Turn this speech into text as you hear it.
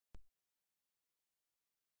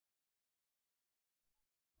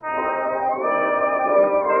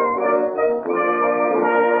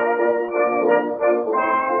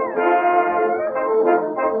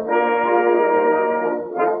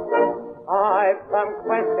I've some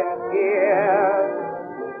questions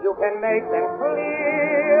here. You can make them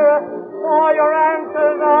clear. For your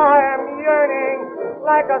answers I am yearning,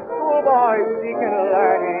 like a schoolboy seeking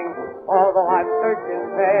learning. Although I've searched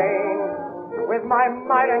in vain, with my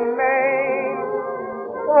might and main,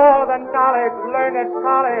 all the knowledge learned at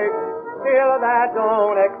college, still that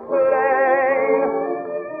don't explain.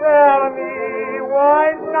 Tell me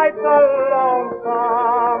why nights are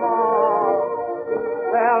lonesome.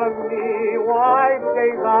 Tell me why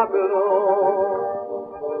days are blue.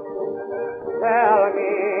 Tell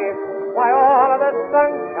me why all of the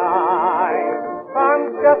sunshine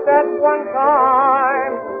comes just at one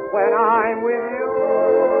time when I'm with you.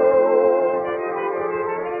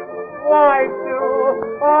 Why do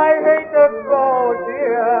I hate to go,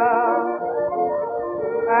 dear,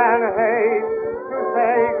 and hate to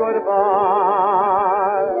say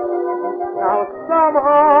goodbye? Now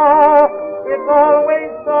somehow it's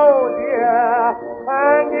always so, dear,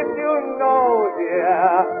 and if you know,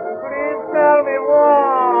 dear, please tell me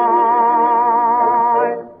why.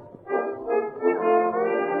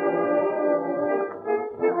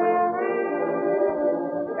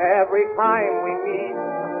 Every time we meet,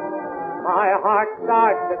 my heart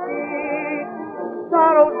starts to beat.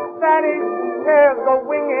 Sorrow vanish, cares go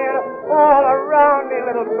winging, all around me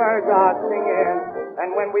little birds are singing.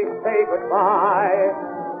 And when we say goodbye,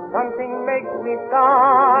 something makes me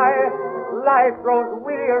sigh. Life grows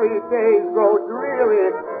weary, days grow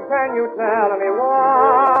dreary. Can you tell me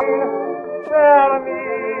why? Tell me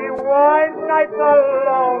why nights are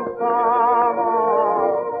lonesome.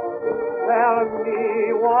 Tell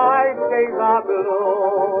me why days are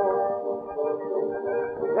blue.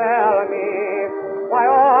 Tell me why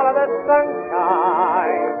all of the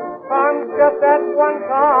sunshine comes just at one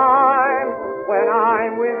time when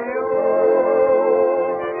I'm with you.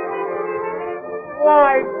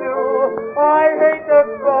 Why do I hate to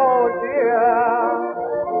go, dear,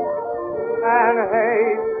 and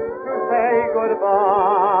hate to say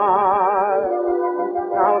goodbye?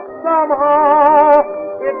 Now somehow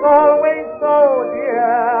it's always so,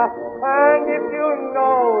 dear, and if you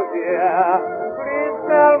know, dear,